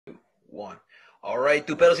One. All right,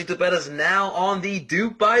 Tuperos y Tuperas, now on the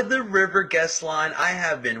Duke by the River guest line. I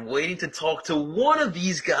have been waiting to talk to one of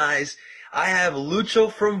these guys. I have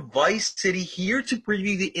Lucho from Vice City here to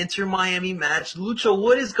preview the Inter-Miami match. Lucho,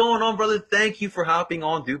 what is going on, brother? Thank you for hopping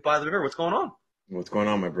on Duke by the River. What's going on? What's going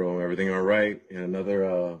on, my bro? Everything all right?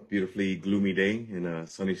 Another beautifully gloomy day in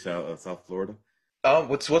sunny South Florida.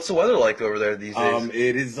 What's the weather like over there these days?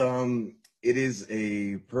 It is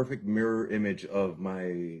a perfect mirror image of my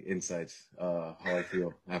insides, how I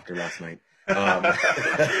feel after last night. Um,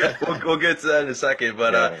 We'll get to that in a second,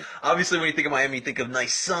 but yeah, man. obviously when you think of Miami, you think of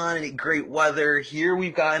nice sun and great weather. Here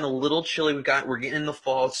we've gotten a little chilly. We're getting in the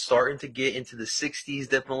fall, it's starting to get into the 60s,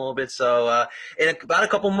 dipping a little bit. So in about a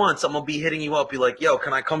couple months, I'm gonna be hitting you up, be like, "Yo,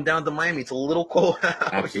 can I come down to Miami? It's a little cold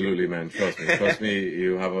out Absolutely, man. Trust me. Trust me.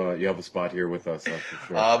 You have a spot here with us, for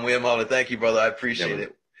sure. We am on it. Thank you, brother. I Yeah, appreciate man.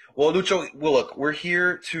 it. Well, Lucho, well, look, we're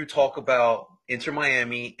here to talk about Inter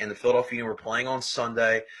Miami and the Philadelphia Union. We're playing on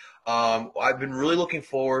Sunday. I've been really looking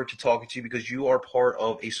forward to talking to you because you are part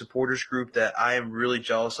of a supporters group that I am really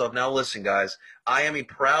jealous of. Now, listen, guys, I am a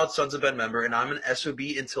proud Sons of Ben member, and I'm an SOB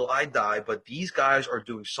until I die. But these guys are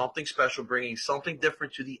doing something special, bringing something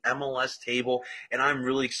different to the MLS table, and I'm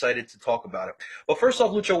really excited to talk about it. But first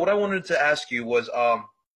off, Lucho, what I wanted to ask you was,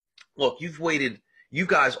 look, you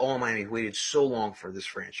guys, all in Miami, waited so long for this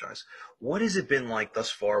franchise. What has it been like thus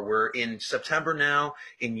far? We're in September now,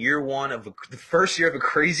 in year one of the first year of a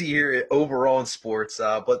crazy year overall in sports.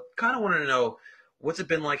 But kind of wanted to know, what's it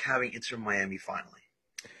been like having Inter Miami finally?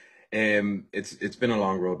 It's been a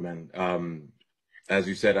long road, man. As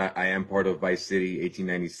you said, I am part of Vice City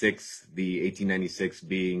 1896, the 1896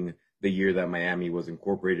 being the year that Miami was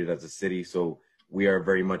incorporated as a city. So we are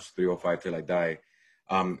very much 305 till I die.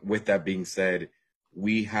 With that being said,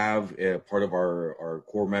 we have part of our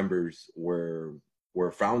core members were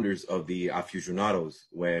founders of the Aficionados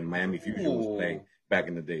when Miami Fusion was playing Ooh, back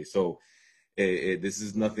in the day. So this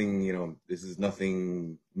is nothing, this is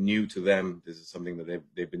nothing new to them. This is something that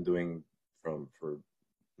they've been doing for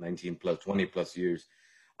 19 plus 20 plus years.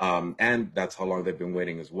 And that's how long they've been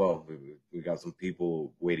waiting as well. We got some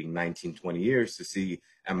people waiting 19, 20 years to see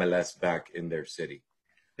MLS back in their city.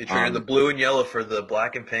 they traded the Um, blue and yellow for the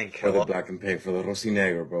black and pink. I for the love black and pink, for the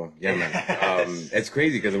Rocinegro, bro. Yeah, man. it. It's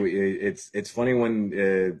crazy because it's funny when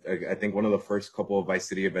I think one of the first couple of Vice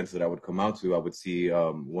City events that I would come out to, I would see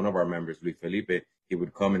one of our members, Luis Felipe. He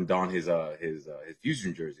would come and don his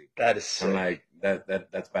Fusion jersey. That is I'm sick. like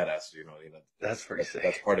that's badass. That's pretty That's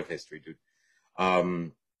sick. part of history, dude.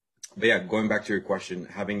 Um, but yeah, going back to your question,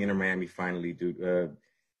 having Inter Miami finally, dude.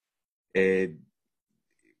 It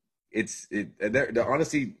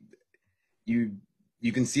honestly, you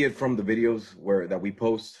you can see it from the videos where that we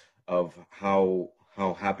post of how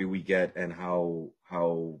happy we get and how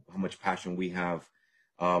much passion we have.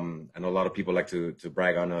 I know a lot of people like to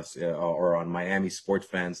brag on us or on Miami sports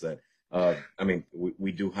fans that I mean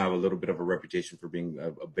we do have a little bit of a reputation for being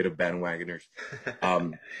a bit of bandwagoners.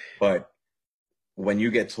 Um, but when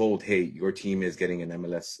you get told, hey, your team is getting an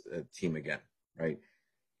MLS team again, right?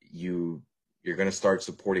 You you're going to start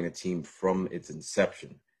supporting a team from its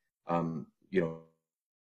inception. Um, you know,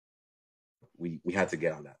 we had to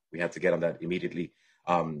get on that. We had to get on that immediately.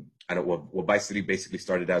 I know what Vice City basically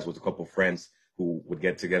started as was a couple of friends who would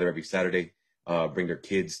get together every Saturday, bring their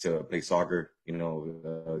kids to play soccer. Do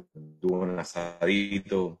an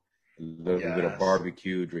asadito, a little bit of Yes.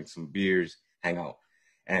 barbecue, drink some beers, hang out,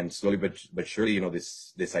 and slowly but surely,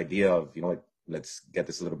 this idea of let's get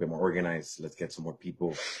this a little bit more organized. Let's get some more people.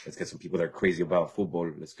 Let's get some people that are crazy about football.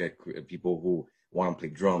 Let's get people who want to play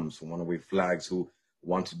drums, who want to wave flags, who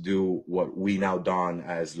want to do what we now don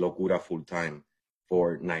as locura full time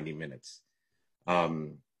for 90 minutes.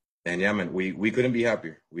 Um, and yeah, man, we couldn't be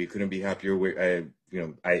happier. We couldn't be happier.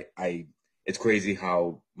 It's crazy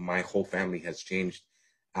how my whole family has changed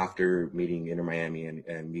after meeting Inter Miami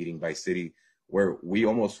and meeting Vice City, where we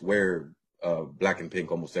almost wear black and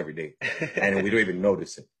pink almost every day, and we don't even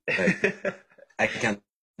notice it. Like I can't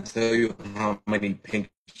tell you how many pink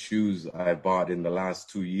shoes I bought in the last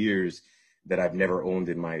 2 years that I've never owned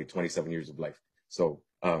in my 27 years of life. So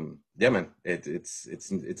yeah, man, it's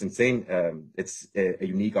insane. It's a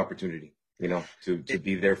unique opportunity, to It,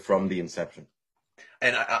 be there from the inception.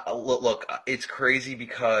 and look, it's crazy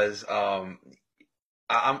because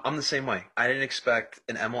I'm the same way. I didn't expect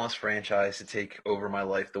an MLS franchise to take over my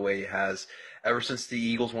life the way it has. Ever since the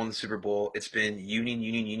Eagles won the Super Bowl, it's been union,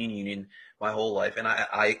 union, union, union my whole life, and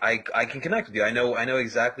I can connect with you. I know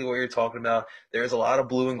exactly what you're talking about. There's a lot of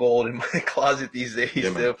blue and gold in my closet these Yeah, days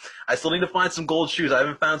man. too. I still need to find some gold shoes. I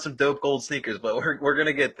haven't found some dope gold sneakers, but we're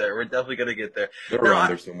gonna get there. We're definitely gonna get there. They're Now, around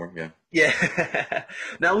there somewhere. Yeah. yeah.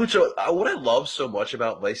 Now, Lucho, what I love so much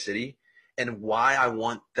about Vice City and why I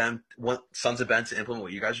want Sons of Ben to implement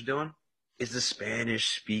what you guys are doing is the Spanish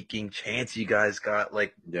speaking chants you guys got.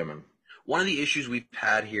 Like, Yeah, man. one of the issues we've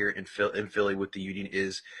had here in Philly with the union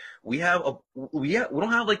is we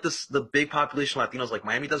don't have like the big population of Latinos like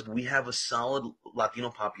Miami does, but we have a solid Latino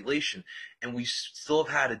population, and we still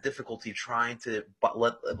have had a difficulty trying to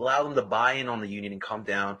allow them to buy in on the union and come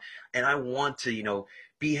down. And I want to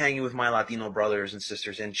be hanging with my Latino brothers and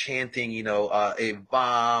sisters and chanting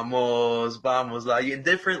vamos vamos in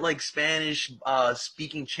different like Spanish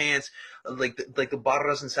speaking chants like the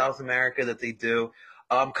barras in South America that they do.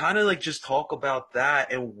 Kind of like just talk about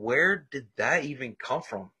that and where did that even come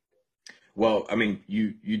from? Well, I mean,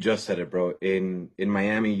 you just said it, bro. In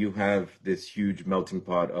Miami, you have this huge melting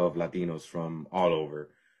pot of Latinos from all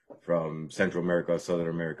over, from Central America, Southern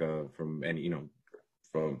America, from and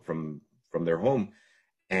from their home,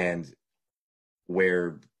 and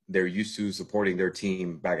where they're used to supporting their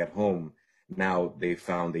team back at home. Now they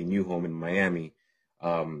found a new home in Miami.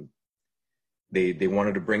 Um, they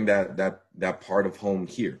wanted to bring that part of home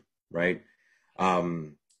here, right?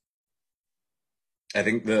 Um, I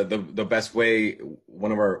think the best way,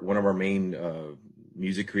 one of our main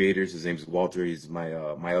music creators, his name is Walter. He's my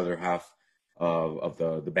other half of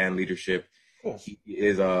the band leadership. Cool. He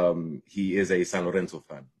is a San Lorenzo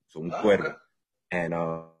fan, so un Oh, okay. cuervo, and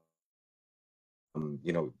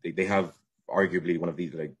they have arguably one of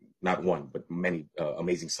these, like, not one but many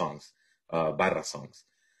amazing songs, barra songs.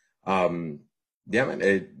 Um, yeah,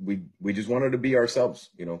 man, we just wanted to be ourselves,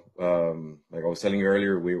 like I was telling you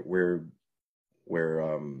earlier, we're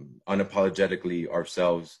unapologetically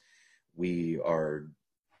ourselves. We are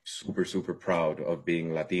super super proud of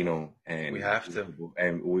being Latino, We and have to.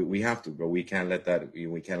 we have to, but we can't let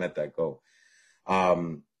that go.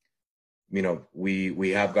 Um,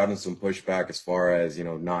 we have gotten some pushback as far as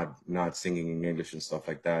not singing in English and stuff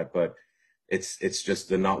like that, but it's just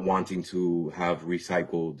the not wanting to have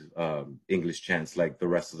recycled English chants like the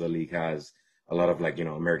rest of the league has. A lot of, like,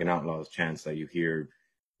 American Outlaws chants that you hear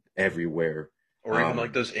everywhere. Or even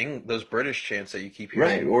like Um, those British chants that you keep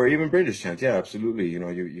right, hearing. or even British chants. Yeah, absolutely.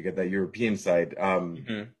 You get that European side.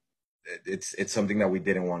 Hmm. It's something that we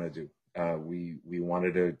didn't want to do. We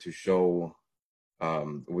wanted to show,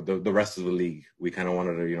 with the rest of the league. We kind of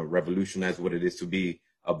wanted to revolutionize what it is to be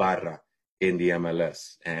a barra in the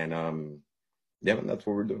MLS, and yeah, man, that's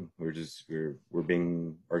what we're doing. We're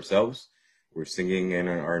being ourselves. We're singing in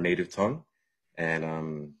our native tongue,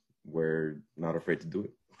 and we're not afraid to do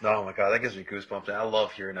it. Oh my God, that gives me goosebumps. I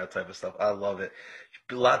love hearing that type of stuff. I love it.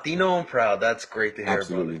 Latino and proud. That's great to hear, brother.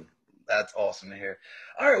 Absolutely. That's awesome to hear.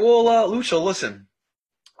 All right, well, Lucho, listen.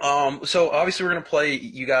 So obviously we're gonna play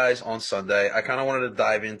you guys on Sunday. I kind of wanted to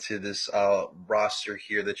dive into this roster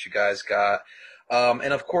here that you guys got.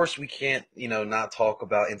 And of course we can't, not talk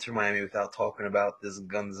about Inter Miami without talking about this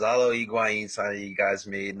Gonzalo Higuain signing you guys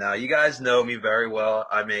made. Now you guys know me very well.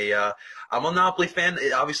 I'm a Napoli fan.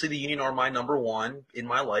 Obviously the Union are my number one in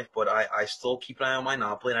my life, but I still keep an eye on my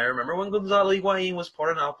Napoli. And I remember when Gonzalo Higuain was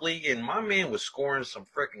part of Napoli, and my man was scoring some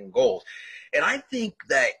freaking goals. And I think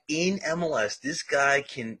that in MLS, this guy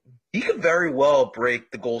he could very well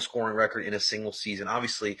break the goal scoring record in a single season.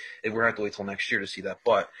 Obviously, we're going to have to wait till next year to see that.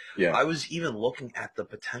 But Yeah. I was even looking at the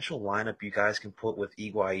potential lineup you guys can put with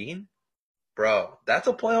Higuain. Bro, that's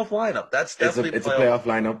a playoff lineup. That's It's a definitely a it's a playoff.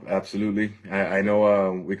 playoff lineup, absolutely. I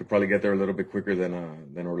know we could probably get there a little bit quicker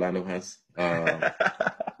than Orlando has,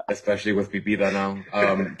 especially with Pipita now.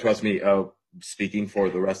 Trust me. Speaking for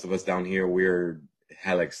the rest of us down here, we're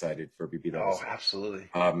hella excited for Pipita Oh, this year. absolutely.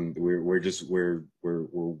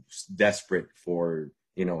 We're desperate for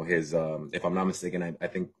his. If I'm not mistaken, I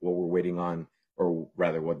think what we're waiting on, or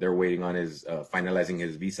rather, what they're waiting on, is finalizing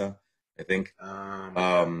his visa, I think. Okay.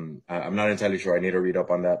 I'm not entirely sure. I need to read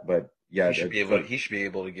up on that, but yeah, He should be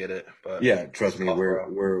able to get it, but yeah, it's trust me, tough, we're bro.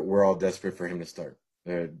 we're we're all desperate for him to start,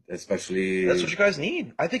 That's what especially. you guys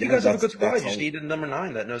need. I think you Yeah, guys have a that's good squad. You that's just all. need a number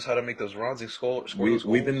nine that knows how to make those runs and score we those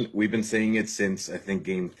we've goals. been we've been saying it since, I think,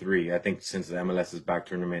 game three. I think since the MLS's back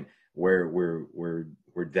tournament, where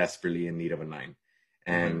we're desperately in need of a nine,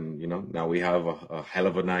 Hmm. and now we have a hell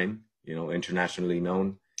of a nine, internationally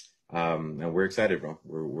known, and we're excited, bro.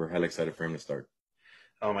 We're hell excited for him to start.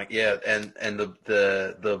 Oh my, yeah, and the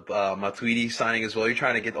Matuidi signing as well. You're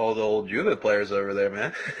trying to get all the old Juve players over there,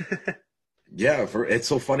 man. Yeah, it's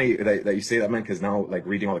so funny that you say that, man, because now, like,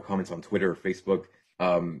 reading all the comments on Twitter or Facebook,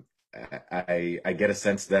 um, I get a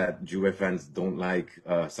sense that Juve fans don't like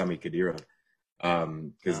Sami Khedira,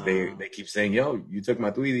 because they keep saying, "Yo, you took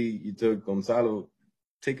Matuidi, you took Gonzalo,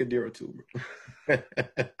 take Khedira too, bro."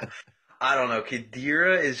 I don't know.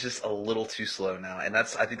 Khedira is just a little too slow now, and I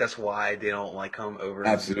think that's why they don't like him over in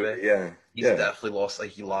Juve. Absolutely, yeah, He's yeah, definitely lost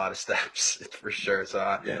like a lot of steps for sure. So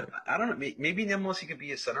yeah. I don't know. Maybe in MLS he could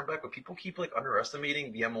be a center back, but people keep like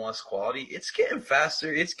underestimating the MLS quality. It's getting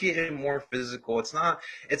faster. It's getting more physical. It's not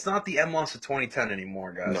the MLS of 2010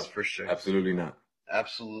 anymore, guys. No, For sure. absolutely not. Yeah,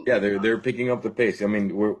 Absolutely they're not. picking up the pace. I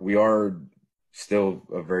mean, we are still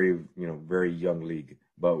a very, very young league,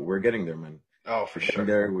 but we're getting there, man. Oh, for We're getting sure.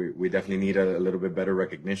 there. We definitely need a little bit better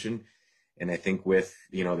recognition. And I think with,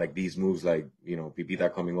 like these moves, like,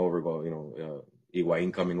 Pipita coming over, well,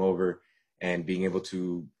 Higuain coming over and being able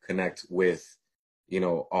to connect with,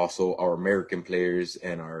 also our American players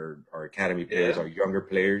and our academy players, Yeah. our younger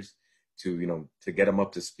players to, to get them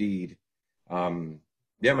up to speed. Um,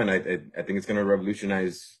 yeah, man, I think it's going to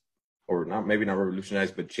revolutionize, or not, maybe not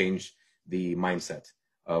revolutionize, but change the mindset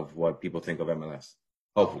of what people think of MLS.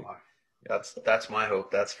 Oh Hopefully. my. That's my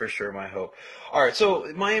hope. That's for sure my hope. All right, so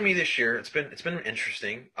Miami this year, it's been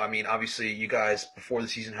interesting. I mean, obviously, you guys before the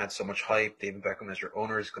season had so much hype. David Beckham as your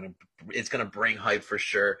owner is it's gonna bring hype for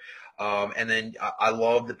sure. And then I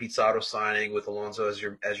love the Pizarro signing with Alonso as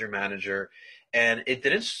your manager, and it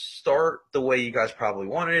didn't start the way you guys probably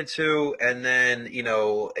wanted it to. And then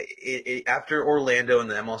after Orlando and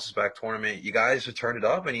the MLS is Back tournament, you guys have turned it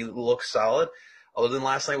up and you look solid other than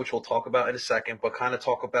last night, which we'll talk about in a second, but kind of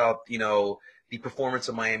talk about, the performance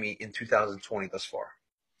of Miami in 2020 thus far.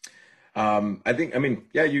 I mean,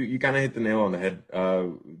 yeah, you kind of hit the nail on the head.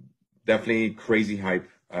 Definitely crazy hype.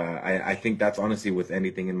 I think that's honestly with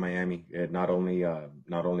anything in Miami, not only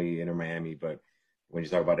Inter Miami, but when you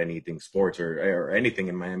talk about anything sports or anything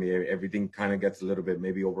in Miami, everything kind of gets a little bit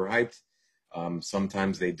maybe overhyped.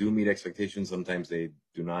 Sometimes they do meet expectations, sometimes they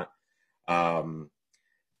do not. Um,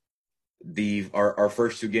 our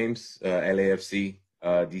first two games, LAFC,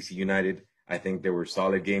 DC United, I think they were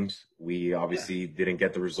solid games. We Yeah, obviously didn't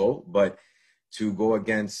get the result, but to go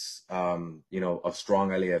against a strong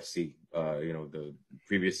LAFC, the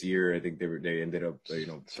previous year I think they ended up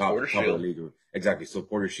top supporter top of the shield. league, exactly. So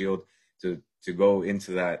Porter Shield, to go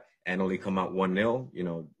into that and only come out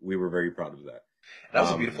 1-0, we were very proud of that. That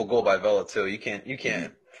was a beautiful goal by Vela too. You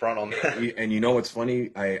can't front on that. And you know what's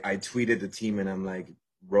funny? I tweeted the team and I'm like,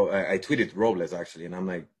 bro, I tweeted Robles actually, and I'm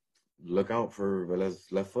like, look out for Vela's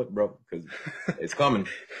left foot, bro, because it's coming.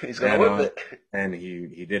 He's gonna And whip it.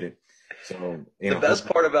 he did it. So The best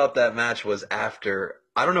hopefully, part about that match was after.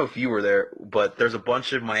 I don't know if you were there, but there's a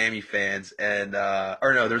bunch of Miami fans and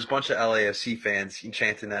or no, there's a bunch of LAFC fans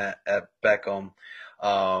chanting at Beckham,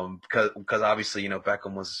 because obviously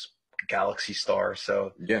Beckham was Galaxy star,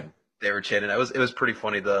 so yeah. they were chanting. It was pretty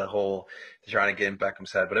funny, the whole trying to get in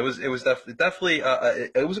Beckham's head, but it was definitely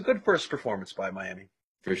it was a good first performance by Miami.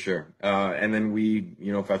 For sure. And then we,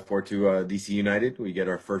 fast forward to DC United. We get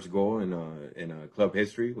our first goal in club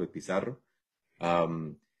history with Pizarro.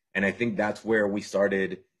 Um, and I think that's where we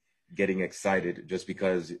started getting excited, just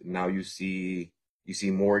because now you see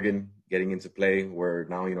Morgan getting into play, where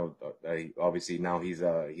now obviously now he's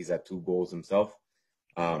at two goals himself.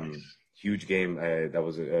 Nice. Huge game. That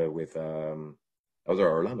was with that was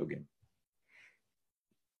our Orlando game,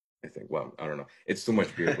 I think. Well, I don't know. It's too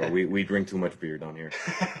much beer, bro. We drink too much beer down here,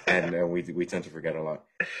 and we tend to forget a lot.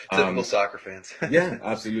 Typical Um, soccer fans. yeah,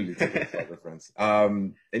 absolutely. Typical soccer friends.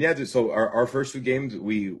 And yeah, so our first two games,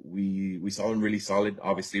 we saw them really solid.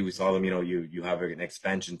 Obviously, we saw them. You have an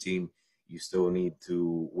expansion team. You still need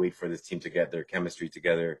to wait for this team to get their chemistry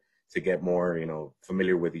together, to get more,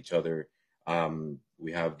 familiar with each other.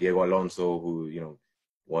 We have Diego Alonso, who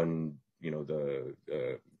won, the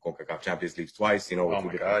CONCACAF Champions League twice, with Oh two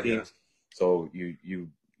my different God, yeah. teams. So you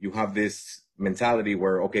have this mentality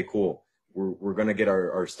where, okay, cool, we're gonna get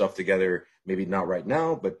our stuff together. Maybe not right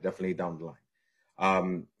now, but definitely down the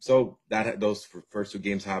line. So those first two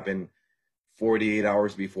games happened 48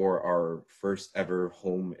 hours before our first ever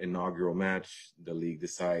home inaugural match. The league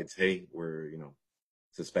decides, hey, we're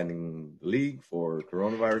suspending the league for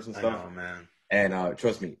coronavirus and I stuff. know, man. And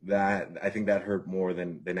trust me, that I think that hurt more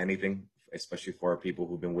than anything, especially for our people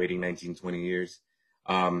who've been waiting 19, 20 years.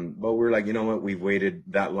 But we're like, you know what? We've waited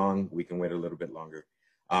that long. We can wait a little bit longer.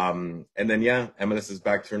 And then yeah, MLS is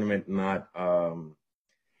back tournament, not what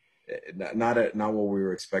we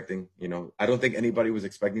were expecting. I don't think anybody was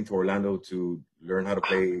expecting to Orlando to learn how to Oh my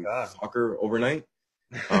play God. soccer overnight.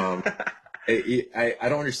 Um, I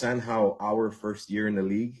don't understand how our first year in the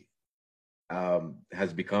league,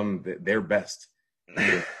 has become their best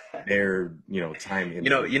in their time in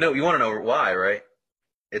the league. You want to know why, right?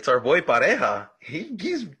 It's our boy Pareja.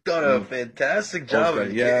 He's done a Mm. fantastic job Oscar,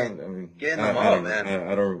 of yeah, I mean, getting them I up, don't know. man.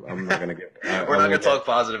 I don't. I'm not gonna get. We're I not will gonna talk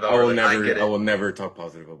positive about it. I get I it. will never talk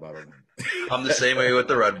positive about I'm the same way with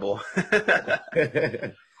the Red Bull.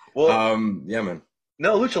 him. Well, Yeah, man.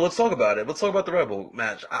 no, Lucha, let's talk about it. Let's talk about the Red Bull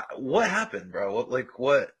match. What happened, bro? What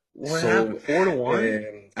happened? So,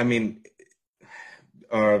 4-1? I mean,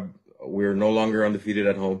 uh, we're no longer undefeated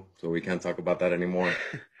at home, so we can't talk about that anymore.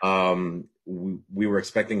 We were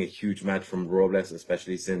expecting a huge match from Robles,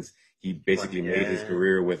 especially since he basically made his Yeah.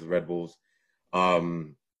 career with Red Bulls.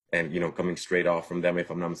 Um, and coming straight off from them, if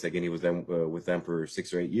I'm not mistaken, he was with them for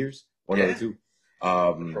 6 or 8 years, one of the Yeah, two. for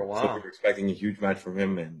a So we while. were expecting a huge match from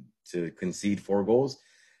him, and to concede 4 goals,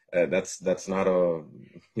 that's not a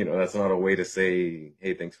that's not a way to say,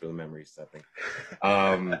 hey, thanks for the memories, I think.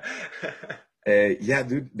 Um, yeah,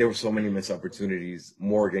 dude, there were so many missed opportunities.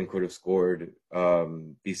 Morgan could have scored.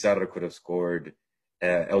 Pizarro could have scored.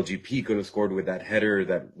 LGP could have scored with that header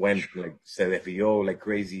that went like se desvió like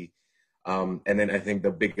crazy. And then I think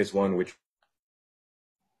the biggest one, which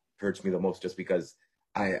hurts me the most, just because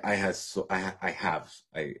it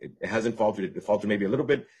hasn't faltered. It faltered maybe a little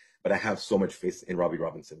bit, but I have so much faith in Robbie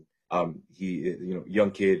Robinson. He,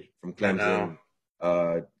 young kid from I know.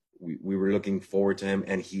 Clemson. We were looking forward to him,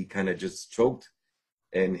 and he kind of just choked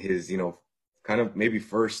in his, kind of maybe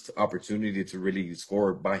first opportunity to really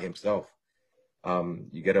score by himself.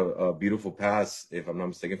 You get a beautiful pass, if I'm not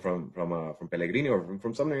mistaken, from Pellegrini or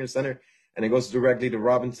from somewhere in the center, and it goes directly to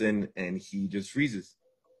Robinson, and he just freezes.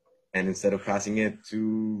 And instead of passing it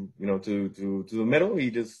to the middle,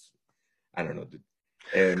 he just, I don't know, dude.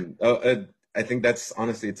 And I think that's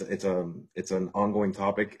honestly, it's an ongoing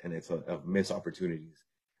topic, and it's a missed opportunities.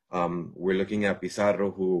 We're looking at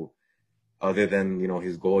Pizarro, who, other than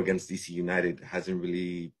his goal against DC United, hasn't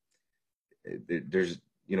really, there's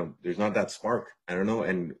not that spark. I don't know.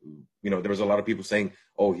 And there was a lot of people saying,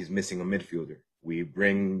 oh, he's missing a midfielder. We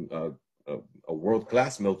bring a world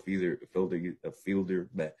class midfielder fielder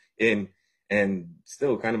in, and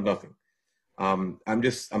still kind of nothing. I'm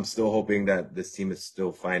still hoping that this team is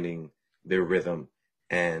still finding their rhythm,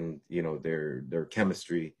 and their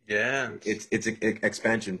chemistry. Yeah. It's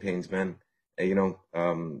expansion pains, man.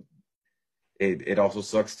 It also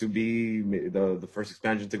sucks to be the first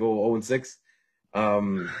expansion to go 0-6.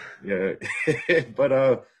 Yeah,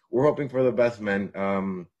 but we're hoping for the best, man.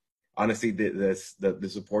 Honestly, the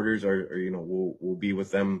supporters are will be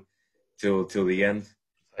with them till the end.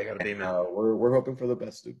 I gotta be, man. We're hoping for the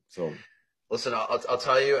best, dude. So Listen, I'll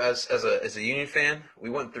tell you, as a Union fan, we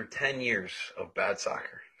went through 10 years of bad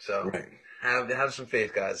soccer. So right, have some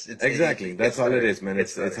faith, guys. exactly. It That's gets all it better. is, man. It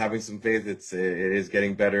gets It's better. having some faith. It is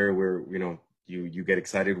getting better. We're you get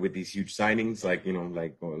excited with these huge signings, like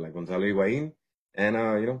like Gonzalo Higuain, and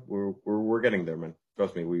we're getting there, man.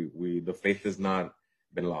 Trust me, we the faith has not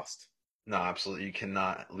been lost. No, absolutely. You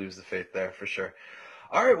cannot lose the faith there for sure.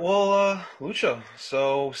 All right, well, Lucho,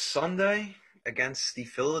 so Sunday against the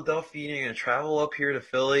Philadelphia, you're going to travel up here to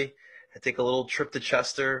Philly and take a little trip to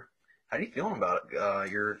Chester. How are you feeling about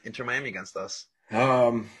it? Your Inter Miami against us.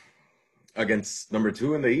 Um, Against number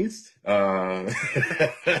two in the East.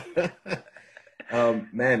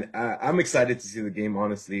 Man, I'm excited to see the game.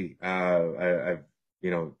 Honestly, I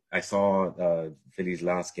saw Philly's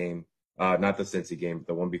last game, not the Cincy game,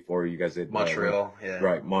 the one before. You guys did Montreal, yeah.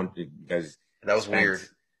 right. You guys That was weird.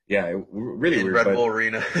 spanked. Yeah, really In weird, Red but Bull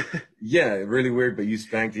Arena. yeah, really weird. But you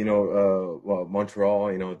spanked, well,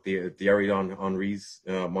 Montreal. Thierry Henry's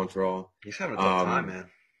Montreal. He's having a tough time, Um, man.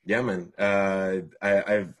 yeah, man.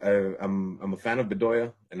 I'm a fan of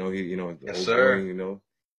Bedoya. I know he, the Yes, old boy, sir.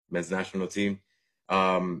 men's national team.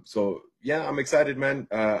 So yeah, I'm excited, man.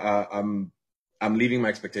 I'm leaving my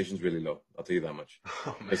expectations really low. I'll tell you that much.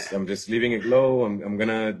 Oh, man. I'm just leaving it low. I'm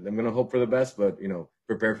gonna hope for the best, but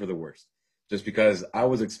prepare for the worst. Just because I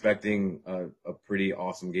was expecting a pretty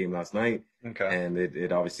awesome game last night, Okay. and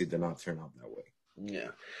it obviously did not turn out that way. Yeah.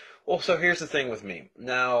 Well, so here's the thing with me.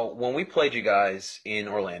 Now, when we played you guys in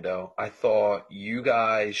Orlando, I thought you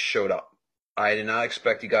guys showed up. I did not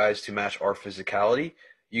expect you guys to match our physicality.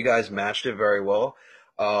 You guys matched it very well.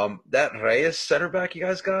 That Reyes center back you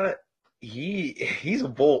guys got, he's a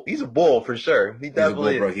bull. He's a bull for sure. He He's a bull,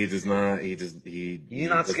 definitely bro. is. He does not. He does. He's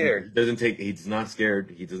not scared. He's not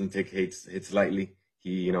scared. He doesn't take hits lightly.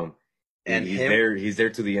 And He's him there. He's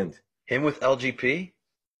there to the end. him with LGP,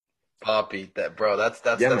 beat that, bro.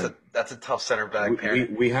 Yeah, man. That's a tough center back We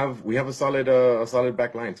pairing. we have a solid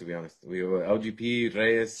back line, to be honest. We have LGP,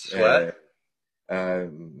 Reyes. Sweat.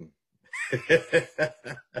 Um,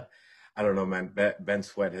 I don't know, man. Ben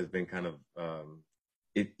Sweat has been kind of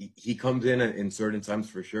he comes in certain times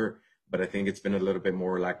for sure, but I think it's been a little bit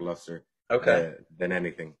more lackluster Okay. than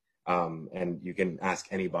anything. And you can ask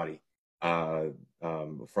anybody uh,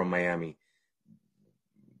 from Miami.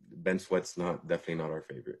 Ben Sweat's not definitely not our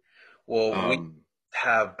favorite. Well, we Um,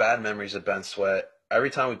 have bad memories of Ben Sweat. Every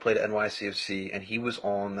time we played at NYCFC and he was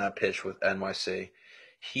on that pitch with NYC,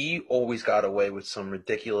 he always got away with some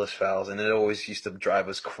ridiculous fouls, and it always used to drive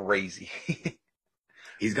us crazy.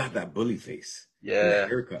 he's got that bully face and that Yeah.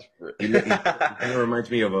 haircut. He kind of reminds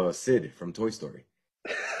me of a Sid from Toy Story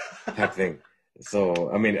type thing.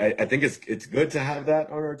 So I mean, I think it's good to have that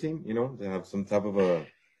on our team. You know, to have some type of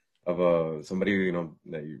a somebody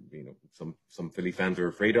that some Philly fans are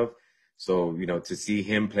afraid of. So to see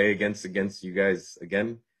him play against you guys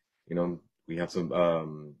again, we have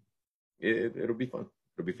some. It'll be fun.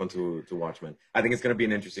 It'll be fun to watch, man. I think it's gonna be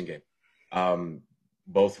an interesting game. Um,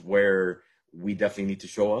 Both where we definitely need to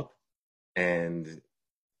show up and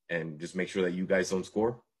just make sure that you guys don't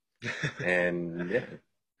score. And yeah,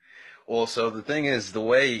 Well, so the thing is, the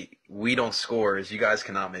way we don't score is you guys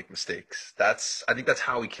cannot make mistakes. I think that's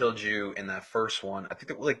how we killed you in that first one. I think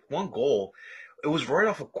that like one goal, it was right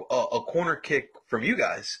off a corner kick from you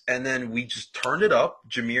guys, and then we just turned it up.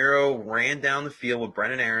 Jamiro ran down the field with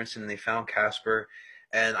Brennan Aronson, and they found Casper,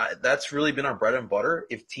 and that's really been our bread and butter.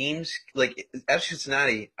 If teams like FC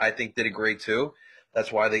Cincinnati, I think did a great too.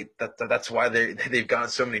 That's why they've gotten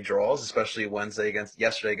so many draws, especially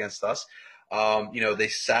yesterday against us. They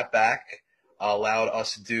sat back, allowed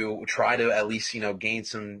us to try to at least gain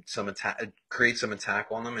some attack, create some attack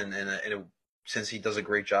on them, and since he does a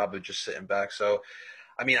great job of just sitting back. So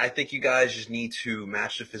I mean, I think you guys just need to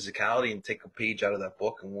match the physicality and take a page out of that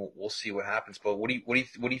book, and we'll see what happens. But what do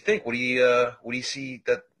you think? What do you see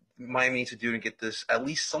that Miami needs to do to get this at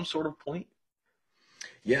least some sort of point?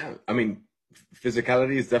 yeah. I mean,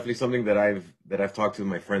 physicality is definitely something that I've talked to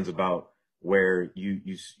my friends about. Where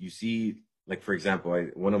you see, like for example,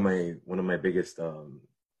 one of my biggest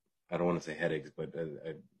I don't want to say headaches, but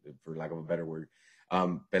for lack of a better word,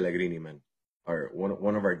 Pellegrini, man, or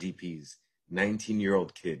one of our DPs,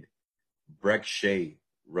 19-year-old kid, Breck Shea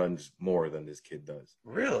runs more than this kid does.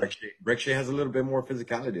 Really? Breck Shea has a little bit more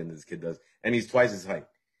physicality than this kid does, and he's twice his height.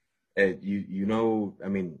 I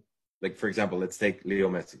mean, like for example, let's take Leo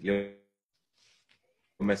Messi. Leo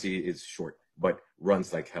Messi is short, but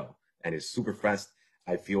runs like hell and is super fast.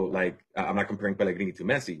 I feel like I'm not comparing Pellegrini to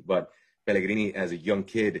Messi, but Pellegrini as a young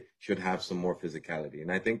kid should have some more physicality.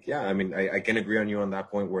 And I think, yeah, I mean, I can agree on you on that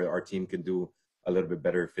point where our team can do a little bit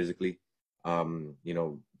better physically.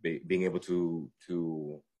 Being able to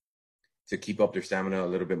keep up their stamina a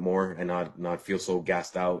little bit more and not feel so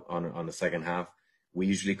gassed out on the second half. We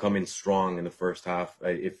usually come in strong in the first half.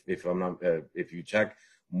 If I'm not if you check,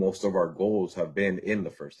 most of our goals have been in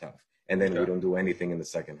the first half, and then we Okay. don't do anything in the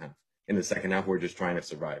second half. In the second half, we're just trying to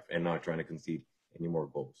survive and not trying to concede any more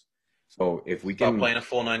goals. So if we Stop can, playing a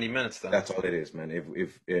full 90 minutes then. that's all it is, man.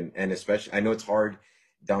 If and especially, I know it's hard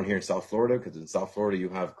down here in South Florida because in South Florida you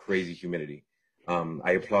have crazy humidity.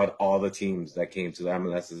 I applaud all the teams that came to the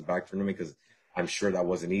MLS's back tournament because I'm sure that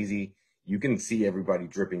wasn't easy. You can see everybody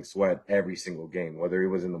dripping sweat every single game, whether it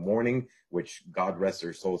was in the morning, which God rest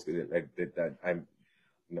their souls, that I'm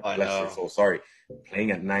I bless their know. soul. Sorry,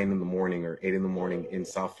 playing at 9 in the morning or 8 in the morning in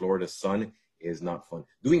South Florida sun is not fun.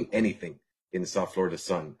 Doing anything in South Florida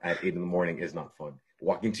sun at 8 in the morning is not fun.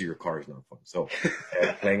 Walking to your car is not fun. So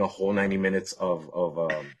playing a whole 90 minutes of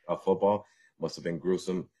football must have been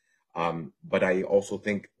gruesome. But I also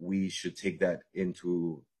think we should take that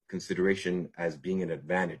into consideration as being an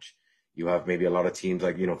advantage. You have maybe a lot of teams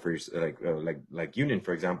like for like Union,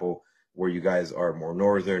 for example, where you guys are more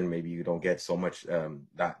northern. Maybe you don't get so much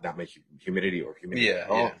that much humidity or humidity Yeah, at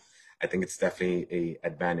yeah. all. I think it's definitely a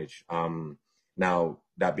advantage. Now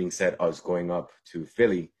that being said, us going up to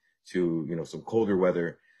Philly to some colder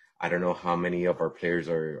weather. I don't know how many of our players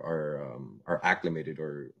are acclimated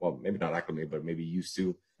or well maybe not acclimated but maybe used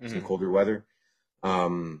to some Hmm. colder weather.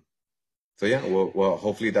 Um, so yeah, well,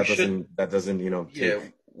 hopefully We that should, doesn't yeah,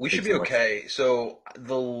 take we should take be so much. okay. So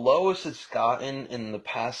the lowest it's gotten in the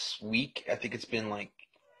past week, I think it's been like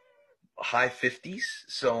high 50s.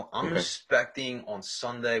 So I'm Okay, expecting on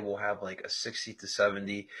Sunday we'll have like a 60 to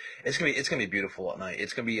 70. It's gonna be beautiful at night.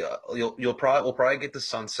 It's gonna be we'll probably get the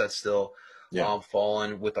sunset still yeah.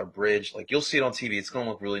 falling with our bridge. Like you'll see it on TV. It's gonna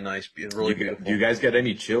look really nice, really Do you beautiful. guys get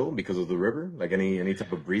any chill because of the river? Like any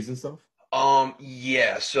type of breeze and stuff?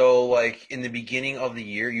 Yeah, so like in the beginning of the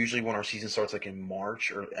year, usually when our season starts like in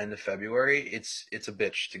March or end of February, it's a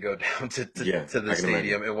bitch to go down to, to, Yeah, to the I can imagine.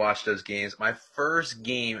 stadium and watch those games. My first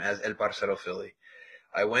game as El Parcero Philly,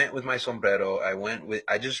 I went with my sombrero.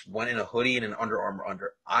 I just went in a hoodie and an Under Armour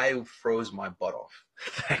under. I froze my butt off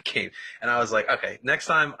that game. And I was like, okay, next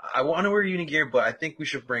time I want to wear uni gear, but I think we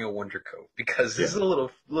should bring a winter coat because this Yeah. is a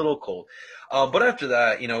little cold. But after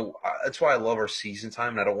that, that's why I love our season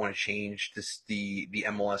time, and I don't want to change the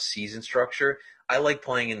MLS season structure. I like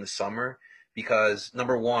playing in the summer because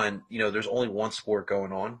number one, there's only one sport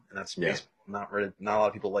going on, and that's Yeah. baseball. Not a lot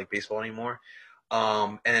of people like baseball anymore.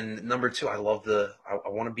 And number two, I want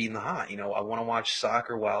to be in the hot. I want to watch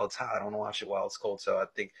soccer while it's hot. I don't want to watch it while it's cold. So I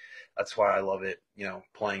think that's why I love it.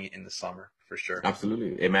 Playing it in the summer for sure.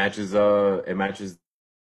 Absolutely. It matches the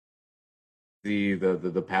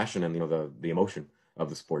passion and the emotion of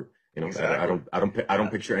the sport. Exactly. I don't Yeah.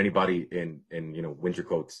 picture anybody in winter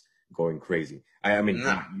coats going crazy. I mean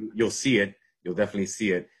No. you'll see it, you'll definitely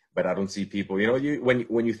see it, but I don't see people.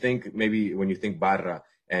 When you think, maybe when you think barra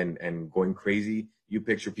and going crazy, you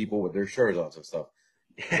picture people with their shirts off and stuff.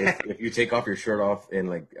 If you take off your shirt off in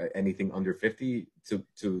like anything under 50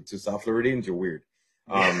 to South Floridians, you're weird.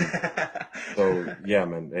 Um, Yeah. so yeah,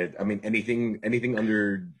 man. I mean, anything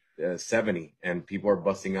under 70, and people are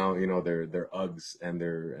busting out, their Uggs and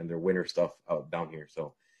their winter stuff out down here.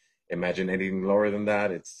 So imagine anything lower than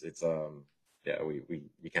that. It's yeah,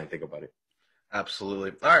 we can't think about it.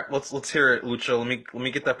 Absolutely. All right, let's hear it, Lucho. Let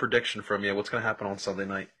me get that prediction from you. What's going to happen on Sunday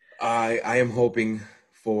night? I am hoping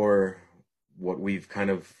for what we've kind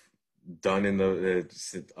of done in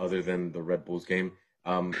other than the Red Bulls game.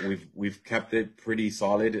 We've kept it pretty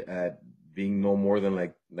solid at being no more than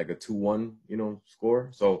like a 2-1, score.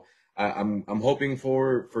 So I'm hoping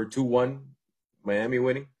for 2-1 Miami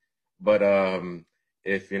winning. But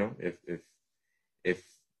if if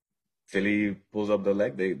Philly pulls up the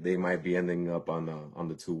leg, they might be ending up on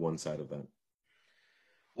the 2-1 side of that.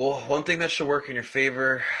 Well, one thing that should work in your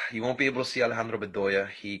favor, you won't be able to see Alejandro Bedoya.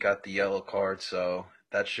 He got the yellow card, so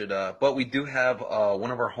that should. But we do have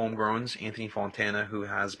one of our homegrowns, Anthony Fontana, who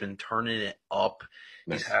has been turning it up.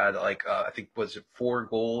 He's Nice. had like I think was it 4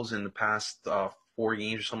 goals in the past 4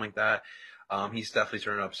 games or something like that. He's definitely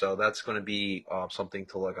turning up, so that's going to be something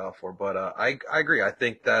to look out for. But I agree. I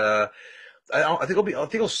think that I think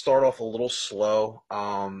it'll start off a little slow,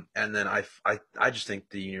 and then I just think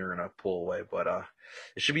the Union are gonna pull away. But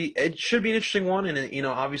it should be an interesting one, and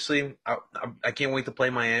obviously I can't wait to play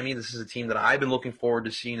Miami. This is a team that I've been looking forward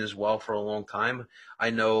to seeing as well for a long time. I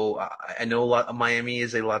know a lot. Miami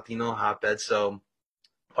is a Latino hotbed, so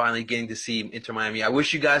finally getting to see Inter Miami. I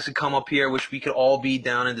wish you guys could come up here. I wish we could all be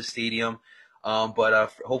down in the stadium.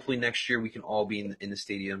 But hopefully next year we can all be in the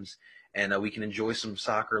stadiums and we can enjoy some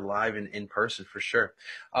soccer live in person for sure.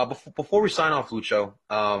 Before we sign off, Lucho,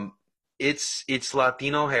 it's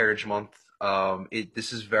Latino Heritage Month.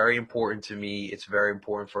 This is very important to me. It's very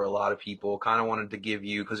important for a lot of people. Kind of wanted to give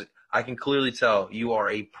you because I can clearly tell you are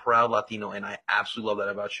a proud Latino, and I absolutely love that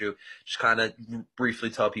about you. Just kind of briefly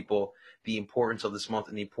tell people the importance of this month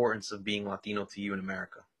and the importance of being Latino to you in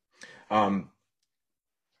America. Um,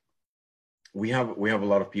 we have a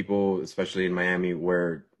lot of people, especially in Miami,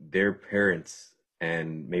 where their parents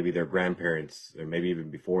and maybe their grandparents, or maybe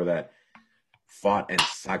even before that, fought and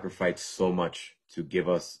sacrificed so much to give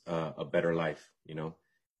us a better life,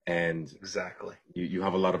 And Exactly. you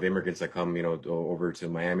have a lot of immigrants that come, over to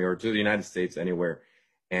Miami or to the United States, anywhere,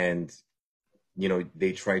 and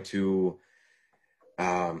they try to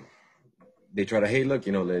um, hey, look,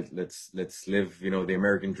 let's live, the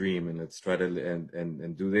American dream, and let's try to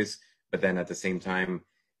and do this. But then at the same time,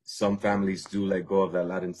 some families do let go of that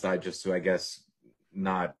Latin side, just to, I guess,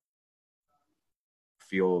 not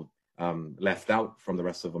feel left out from the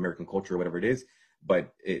rest of American culture or whatever it is.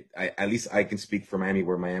 But at least I can speak for Miami,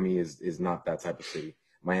 where Miami is not that type of city.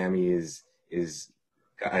 Miami is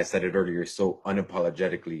I said it earlier, so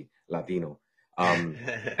unapologetically Latino.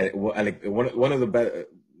 Like one of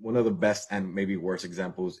the best and maybe worst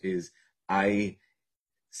examples is, I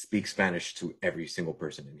speak Spanish to every single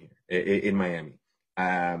person in here in Miami.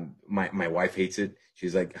 My wife hates it.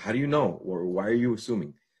 She's like, "How do you know? Or why are you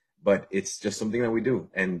assuming?" But it's just something that we do,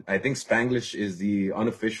 and I think Spanglish is the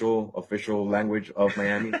unofficial official language of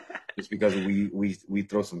Miami, just because we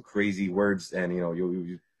throw some crazy words, and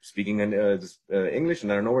you speaking in English,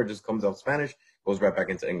 and out of nowhere it just comes out Spanish, goes right back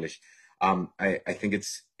into English. I think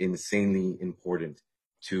it's insanely important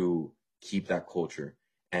to keep that culture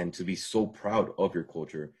and to be so proud of your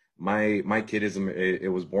culture. My kid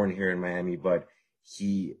it was born here in Miami, but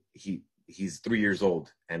he's 3 years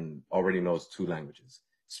old and already knows two languages,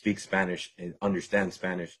 speaks Spanish and understands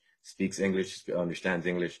Spanish, speaks English, understands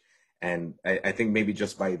English. And I think maybe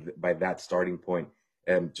just by that starting point,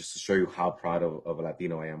 just to show you how proud of a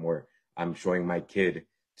Latino I am, where I'm showing my kid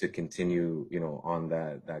to continue, on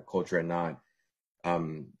that culture and not.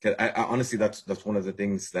 'Cause I honestly, that's one of the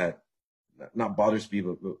things that not bothers me,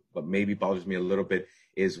 but maybe bothers me a little bit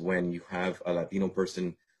is when you have a Latino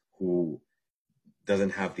person who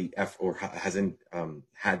doesn't have the or hasn't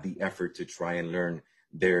had the effort to try and learn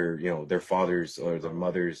their father's or their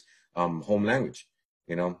mother's home language.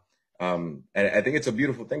 You know, and I think it's a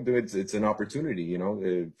beautiful thing. Too. It's an opportunity.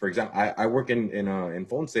 For example, I work in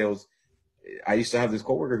phone sales. I used to have this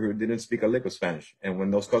coworker who didn't speak a lick of Spanish, and when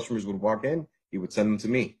those customers would walk in, he would send them to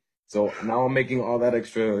me. So now I'm making all that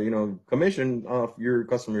extra, commission off your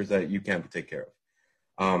customers that you can't take care of.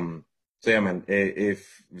 So yeah, man.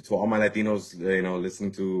 If to all my Latinos,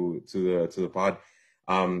 listening to the pod,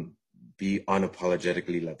 be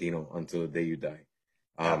unapologetically Latino until the day you die.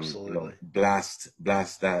 Absolutely. Blast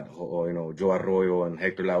that, Joe Arroyo and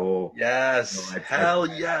Hector Lavoe, Yes. at Hell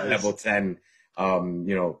level yes. 10.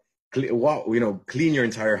 Clean your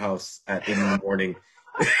entire house in the morning,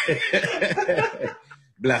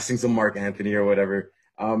 blasting some Mark Anthony or whatever.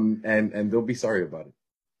 And they'll be sorry about it.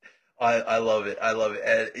 I love it. I love it.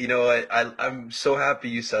 And you know what? I'm so happy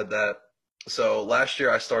you said that. So last year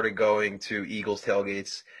I started going to Eagles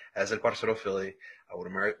tailgates as a Parcero Philly. I would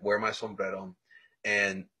wear my sombrero.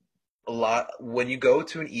 And a lot when you go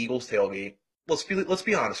to an Eagles tailgate, let's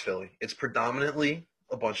be honest, Philly. It's predominantly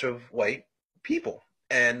a bunch of white people.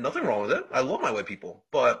 And nothing wrong with it. I love my white people.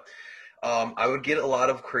 But I would get a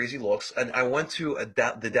lot of crazy looks, and I went to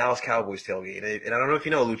the Dallas Cowboys tailgate, and I don't know if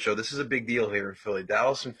you know, Lucho, this is a big deal here in Philly.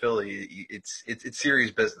 Dallas and Philly, it's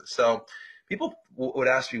serious business. So people would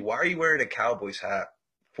ask me, "Why are you wearing a Cowboys hat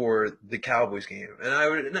for the Cowboys game?"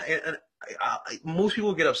 And most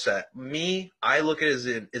people get upset. Me, I look at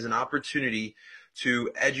it as an opportunity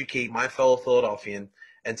to educate my fellow Philadelphian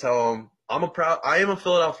and tell them I am a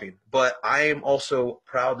Philadelphian, but I am also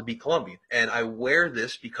proud to be Colombian. And I wear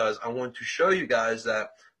this because I want to show you guys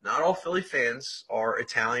that not all Philly fans are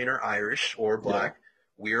Italian or Irish or Yeah. black.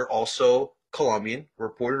 We are also Colombian. We're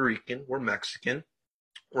Puerto Rican. We're Mexican.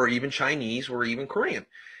 We're even Chinese. We're even Korean.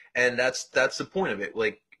 And that's the point of it.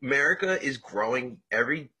 Like America is growing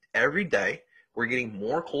every day. We're getting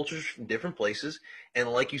more cultures from different places. And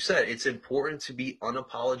like you said, it's important to be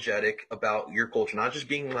unapologetic about your culture, not just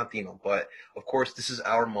being Latino, but of course, this is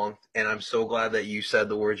our month. And I'm so glad that you said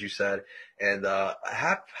the words you said. And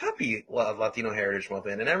happy Latino Heritage Month.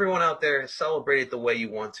 And everyone out there, celebrate it the way you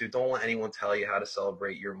want to. Don't let anyone tell you how to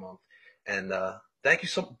celebrate your month. And thank you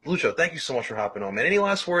Lucho, thank you so much for hopping on, man. Any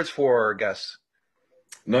last words for our guests?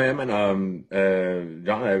 No, yeah, man.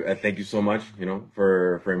 John, I thank you so much,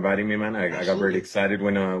 for inviting me, man. I got very Absolutely. excited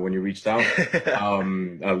when you reached out.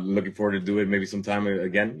 I'm looking forward to do it maybe sometime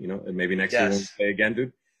again, and maybe next year when we Yes. play again,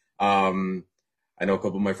 dude. Um, I know a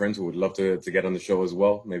couple of my friends who would love to get on the show as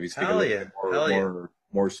well. Maybe speak a Hell little yeah. bit more Hell yeah.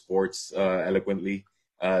 more sports eloquently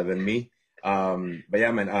than me. But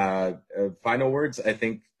yeah, man. Final words. I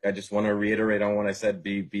think I just want to reiterate on what I said.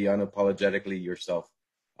 Be unapologetically yourself.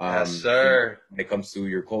 Yes, When sir. it comes to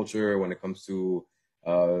your culture, when it comes to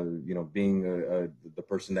being the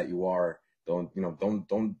person that you are, don't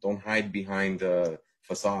hide behind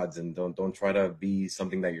facades, and don't try to be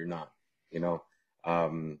something that you're not. You know,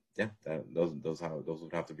 yeah, those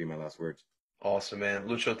would have to be my last words. Awesome, man.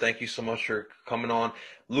 Lucho, thank you so much for coming on.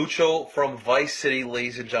 Lucho from Vice City,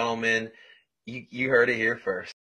 ladies and gentlemen. You heard it here first.